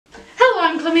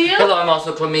Clamille. Hello, I'm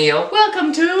also Clamille.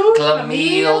 Welcome to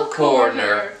Clamille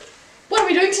Corner. What are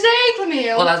we doing today,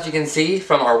 Clamille? Well, as you can see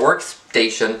from our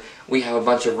workstation, we have a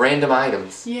bunch of random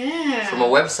items. Yeah. From a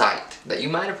website that you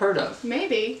might have heard of.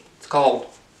 Maybe. It's called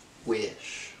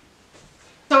Wish.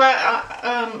 So,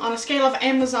 on a scale of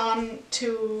Amazon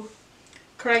to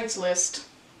Craigslist.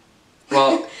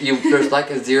 Well, there's like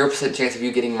a 0% chance of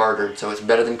you getting murdered, so it's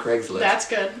better than Craigslist. That's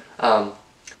good.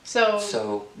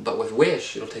 But with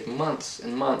Wish, it'll take months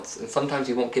and months, and sometimes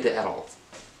you won't get it at all.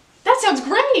 That sounds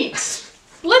great!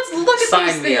 Let's look at Sign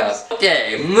these me things. up.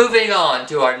 Okay, moving on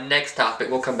to our next topic.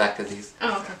 We'll come back to these.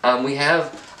 Oh, okay. We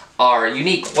have our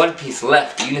unique one-piece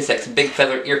left unisex big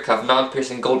feather ear cuff,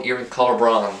 non-piercing gold earring color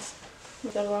bronze.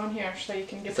 Put that on here so you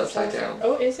can get It's this upside over. down.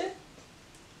 Oh, is it?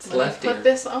 It's left ear. Put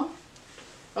this on.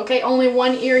 Okay, only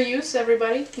one ear use,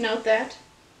 everybody. Note that.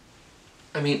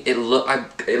 I mean, it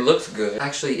looks good.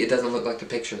 Actually, it doesn't look like the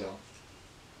picture though.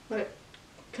 What?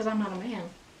 Because I'm not a man.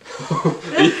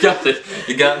 You got it.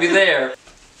 You got me there.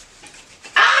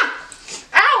 Ah!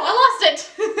 Ow! I lost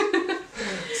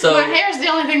it! So my hair's the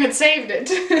only thing that saved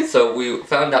it. So we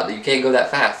found out that you can't go that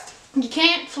fast. You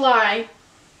can't fly,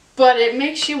 but it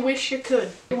makes you wish you could.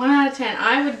 1 out of 10.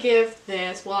 I would give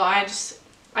this, well,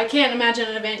 I can't imagine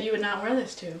an event you would not wear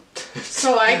this to.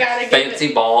 So I gotta give Fancy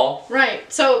it. ball.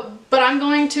 Right. So, but I'm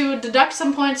going to deduct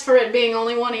some points for it being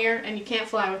only one ear, and you can't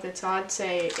fly with it, so I'd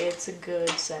say it's a good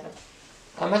 7.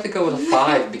 I'm going to have to go with a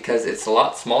 5 because it's a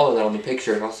lot smaller than on the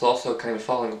picture and it's also kind of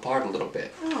falling apart a little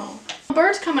bit. Oh.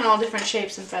 Birds come in all different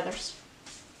shapes and feathers.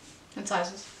 And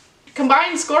sizes.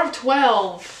 Combined score of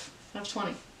 12 out of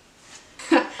 20.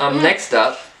 Next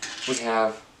up, we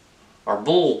have our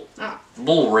bull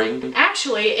ring.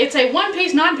 Actually, it's a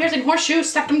one-piece non-piercing horseshoe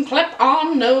septum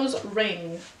clip-on nose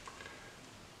ring.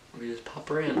 We just pop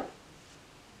her in.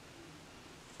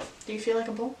 Do you feel like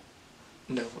a bull?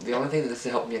 No, the only thing that this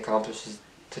has helped me accomplish is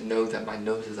to know that my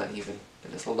nose is uneven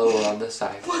and it's lower on this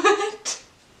side. What?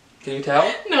 Can you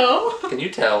tell? No. Can you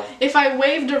tell? If I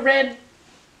waved a red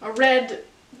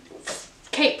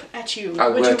cape at you, I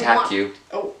would would you attack you.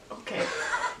 Oh, okay.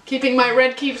 Keeping my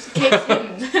red cape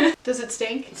hidden. Does it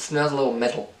stink? It smells a little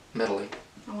metally.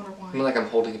 I wonder why. I feel like I'm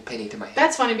holding a penny to my head.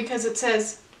 That's funny because it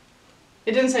says,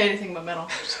 it didn't say anything about metal.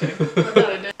 Just kidding. I thought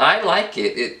it did. I like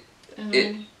it.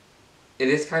 It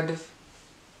is kind of...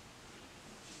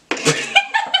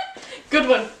 Good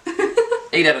one.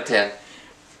 8 out of 10.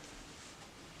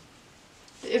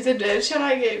 Is it, should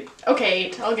I get, okay,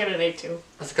 8. I'll get an 8 too.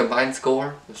 That's a combined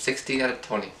score of 16 out of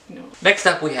 20. No. Next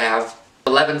up we have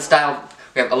 11 style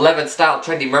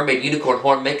trendy mermaid unicorn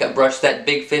horn makeup brush set,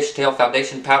 big fish tail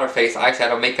foundation powder face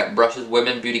eyeshadow makeup brushes,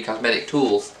 women beauty cosmetic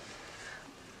tools.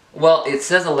 Well, it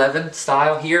says 11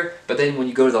 style here, but then when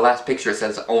you go to the last picture it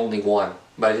says only 1.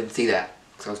 But I didn't see that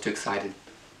because I was too excited.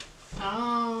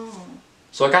 Oh.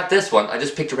 So I got this one. I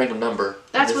just picked a random number.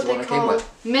 That's what what they call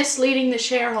misleading the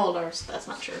shareholders. That's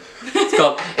not true. It's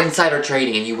called insider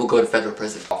trading and you will go to federal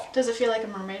prison. Does it feel like a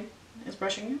mermaid is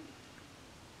brushing you?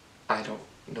 I don't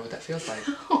know what that feels like.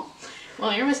 Oh.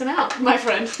 Well, you're missing out, my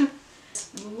friend.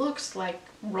 It looks like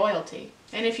royalty.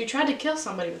 And if you tried to kill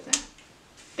somebody with that,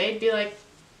 they'd be like,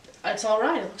 it's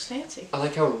alright, it looks fancy. I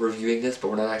like how we're reviewing this, but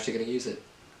we're not actually going to use it.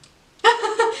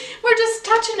 We're just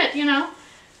touching it, you know.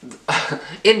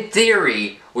 In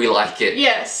theory, we like it.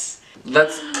 Yes.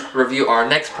 Let's review our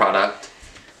next product.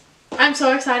 I'm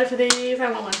so excited for these. I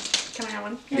want one. Can I have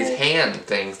one? These Yay. hand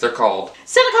things, they're called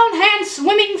Silicone hands,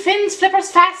 swimming fins,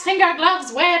 flippers, fast finger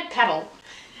gloves, web pedal.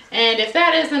 And if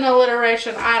that isn't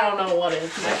alliteration, I don't know what is,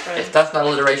 my friend. If that's not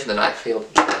alliteration, then I failed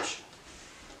judge.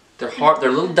 They're hard. They're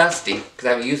a little dusty because I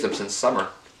haven't used them since summer.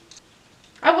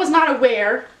 I was not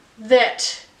aware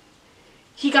that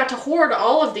he got to hoard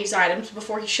all of these items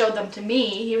before he showed them to me.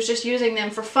 He was just using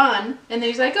them for fun, and then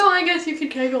he's like, oh, I guess you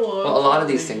could take a look. Well, a lot of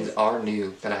these things are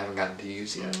new that I haven't gotten to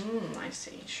use yet. I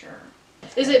see, sure.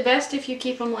 Is it best if you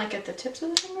keep them like at the tips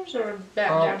of the fingers or back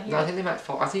down here? No, I think they might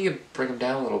fall. I think you bring them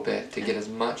down a little bit to get as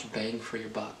much bang for your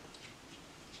buck.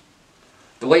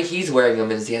 The way he's wearing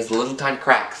them is he has little tiny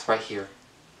cracks right here.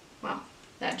 Well,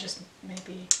 that just may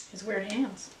be his weird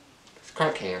hands. It's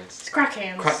crack hands. It's crack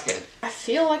hands. Crackhead. I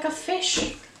feel like a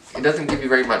fish. It doesn't give you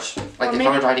very much. Like if I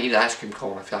were trying to eat an ice cream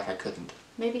cone, I feel like I couldn't.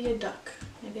 Maybe a duck.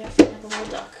 Maybe I feel like a little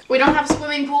duck. We don't have a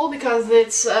swimming pool because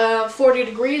it's 40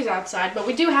 degrees outside, but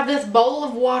we do have this bowl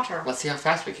of water. Let's see how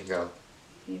fast we can go.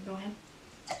 Can you go in?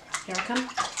 Here I come.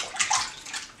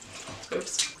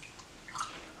 Oops.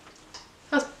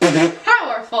 That's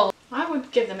powerful. I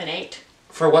would give them an 8.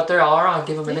 For what they are, I'll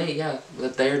give them an 8, yeah.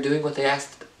 That they're doing what we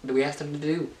asked them to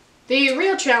do. The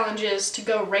real challenge is to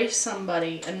go race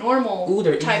somebody, a normal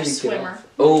type swimmer.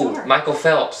 Oh, Michael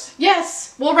Phelps.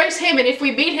 Yes, we'll race him, and if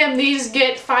we beat him, these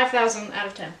get 5,000 out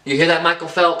of 10. You hear that, Michael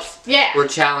Phelps? Yeah. We're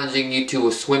challenging you to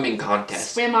a swimming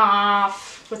contest. Swim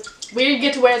off. We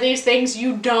get to wear these things,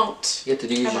 you don't. You have to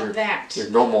use your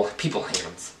normal people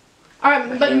hands.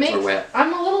 Alright, but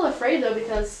I'm a little afraid though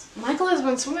because Michael has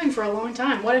been swimming for a long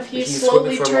time. What if he's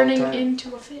slowly turning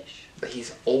into a fish? But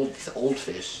he's old. He's an old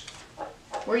fish.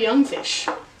 We're young fish.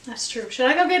 That's true. Should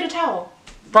I go get a towel?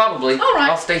 Probably. Alright.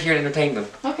 I'll stay here and entertain them.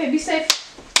 Okay, be safe.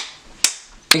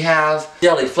 We have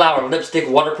jelly, flour, lipstick,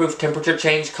 waterproof, temperature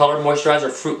change, color, moisturizer,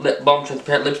 fruit lip balm,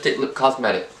 transparent lipstick, lip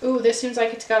cosmetic. Ooh, this seems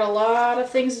like it's got a lot of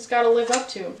things it's got to live up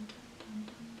to.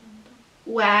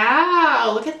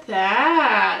 Wow, look at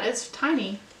that. It's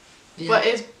tiny, but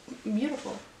it's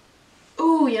beautiful.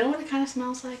 Ooh, you know what it kind of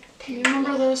smells like? Do you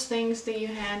remember those things that you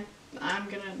had?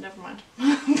 Never mind.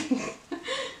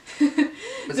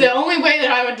 The only way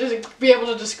that I would just be able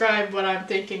to describe what I'm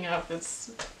thinking of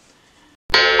is...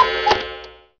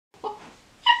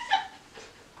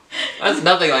 That's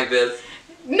nothing like this.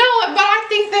 No, but I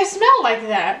think they smell like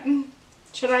that.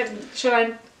 Should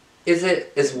I?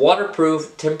 Is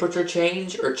waterproof temperature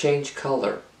change or change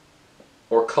color?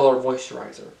 Or color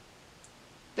moisturizer?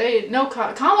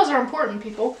 Commas are important,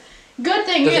 people. Good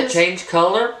thing Does it change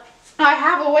color? I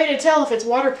have a way to tell if it's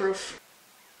waterproof.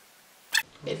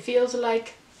 It feels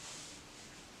like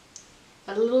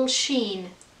a little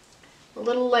sheen. A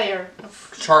little layer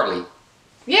of... Charlie.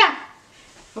 Yeah.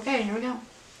 Okay, here we go.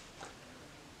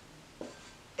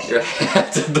 Your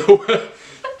hat's in the way.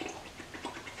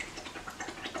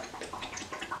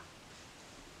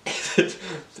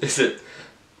 Is it?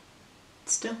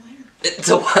 It's still there. It's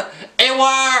a what? It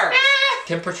worked!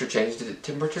 Temperature change. Did it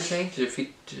temperature change? Do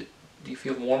you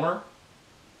feel warmer?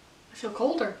 I feel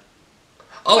colder.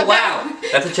 Oh wow!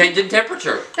 That's a change in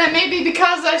temperature. That may be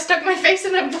because I stuck my face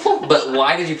in a bowl. But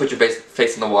why did you put your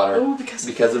face in the water? Oh,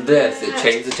 because of this. It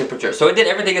changed the temperature. So it did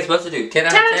everything it's supposed to do. 10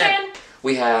 out of 10.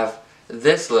 We have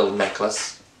this little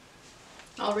necklace.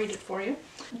 I'll read it for you.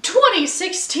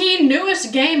 2016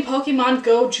 newest game Pokemon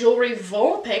Go jewelry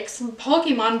Vulpix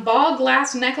Pokemon ball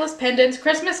glass necklace pendants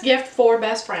Christmas gift for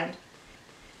best friend.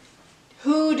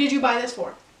 Who did you buy this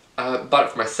for? I bought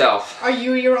it for myself. Are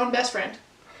you your own best friend?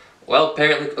 Well,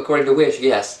 apparently, according to Wish,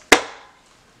 yes.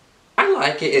 I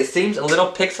like it. It seems a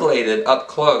little pixelated up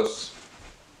close.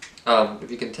 If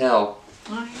you can tell.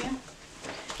 Oh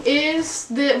yeah.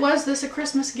 Was this a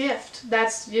Christmas gift?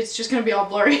 It's just gonna be all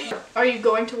blurry. Are you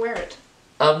going to wear it?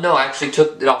 No, I actually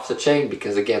took it off the chain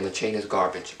because again, the chain is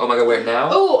garbage. Oh, am I gonna wear it now?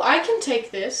 Oh, I can take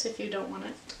this if you don't want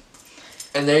it.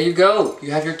 And there you go.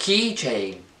 You have your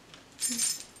keychain.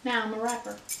 Now I'm a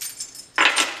rapper.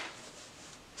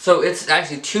 So it's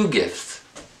actually 2 gifts.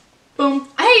 Boom.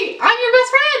 Hey, I'm your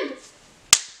best friend!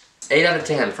 8 out of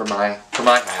 10 for my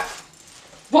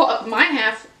half. Well, my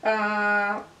half, 9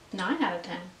 out of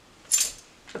 10.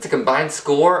 That's a combined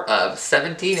score of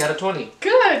 17 out of 20.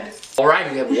 Good!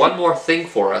 Alright, we have one more thing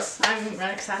for us. I'm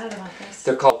really excited about this.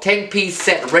 They're called 10-piece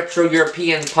set retro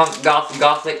European punk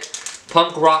gothic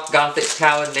punk rock gothic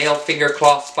talon nail finger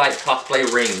cloth spike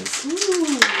cosplay rings.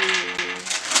 Ooh.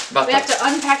 We have to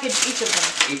unpackage each of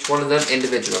them. Each one of them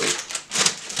individually.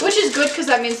 Which is good because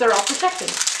that means they're all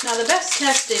protected. Now the best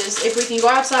test is if we can go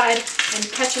outside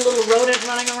and catch a little rodent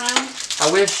running around. I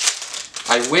wish.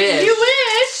 You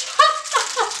wish!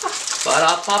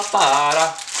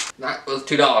 Ba-da-ba-ba-da. That was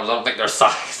 $2. I don't think they're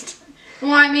sized.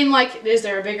 Well, I mean, like, is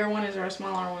there a bigger one? Is there a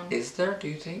smaller one? Is there, do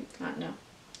you think? No,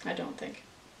 I don't think.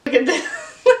 Look at this.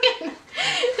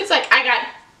 It's like, I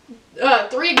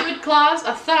got 3 good claws,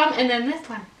 a thumb, and then this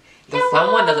one. The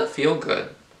thumb one doesn't feel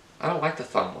good. I don't like the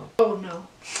thumb one. Oh, no.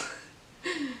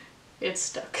 It's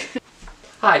stuck.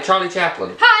 Hi, Charlie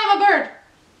Chaplin. Hi, I'm a bird.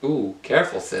 Ooh,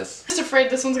 careful, sis. I'm just afraid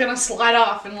this one's gonna slide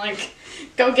off and, like,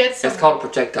 go get some. It's called a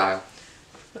projectile.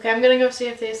 Okay, I'm gonna go see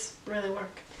if these really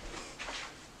work.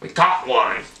 We caught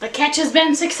one. The catch has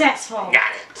been successful.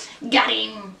 Got it. Got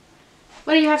him.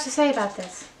 What do you have to say about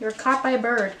this? You were caught by a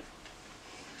bird.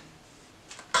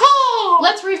 Call!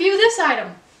 Let's review this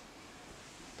item.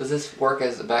 Does this work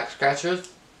as a back scratcher?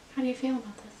 How do you feel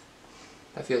about this?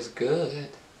 That feels good.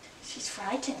 She's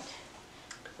frightened.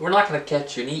 We're not going to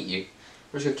catch you and eat you.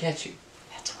 We're just going to catch you.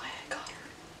 That's why I got her.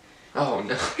 Oh,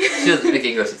 no. She doesn't speak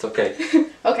English. It's okay.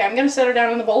 Okay, I'm going to set her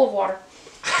down in the bowl of water.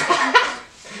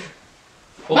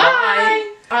 Well,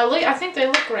 bye. I think they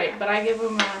look great, but I give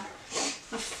them a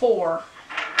 4.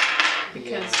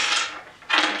 Because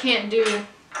I can't do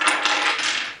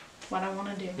what I want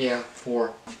to do. Yeah,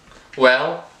 4.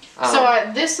 Well,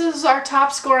 So this is our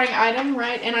top scoring item,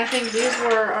 right? And I think these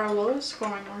were our lowest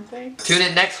scoring, weren't they? Tune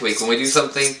in next week when we do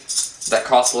something that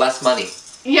costs less money.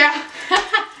 Yeah.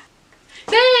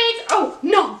 Thanks! Oh,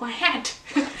 no, my hat.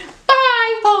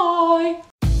 Bye! Bye!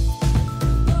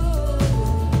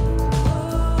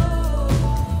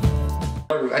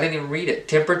 I didn't even read it.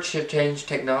 Temperature change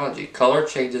technology. Color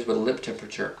changes with lip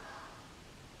temperature.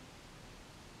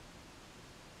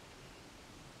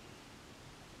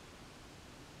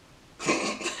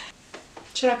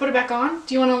 Should I put it back on?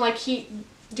 Do you want to like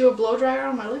do a blow dryer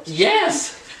on my lips?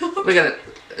 Yes! We gotta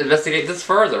investigate this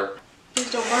further.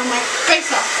 Please don't burn my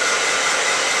face off.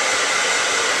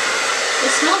 It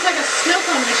smells like a snow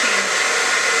cone machine.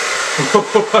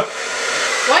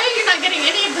 Why are you not getting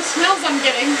any of the smells I'm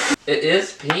getting? It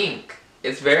is pink.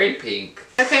 It's very pink.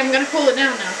 Okay, I'm gonna cool it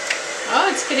down now. Oh,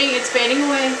 it's fading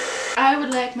away. I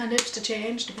would like my lips to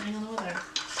change depending on the weather.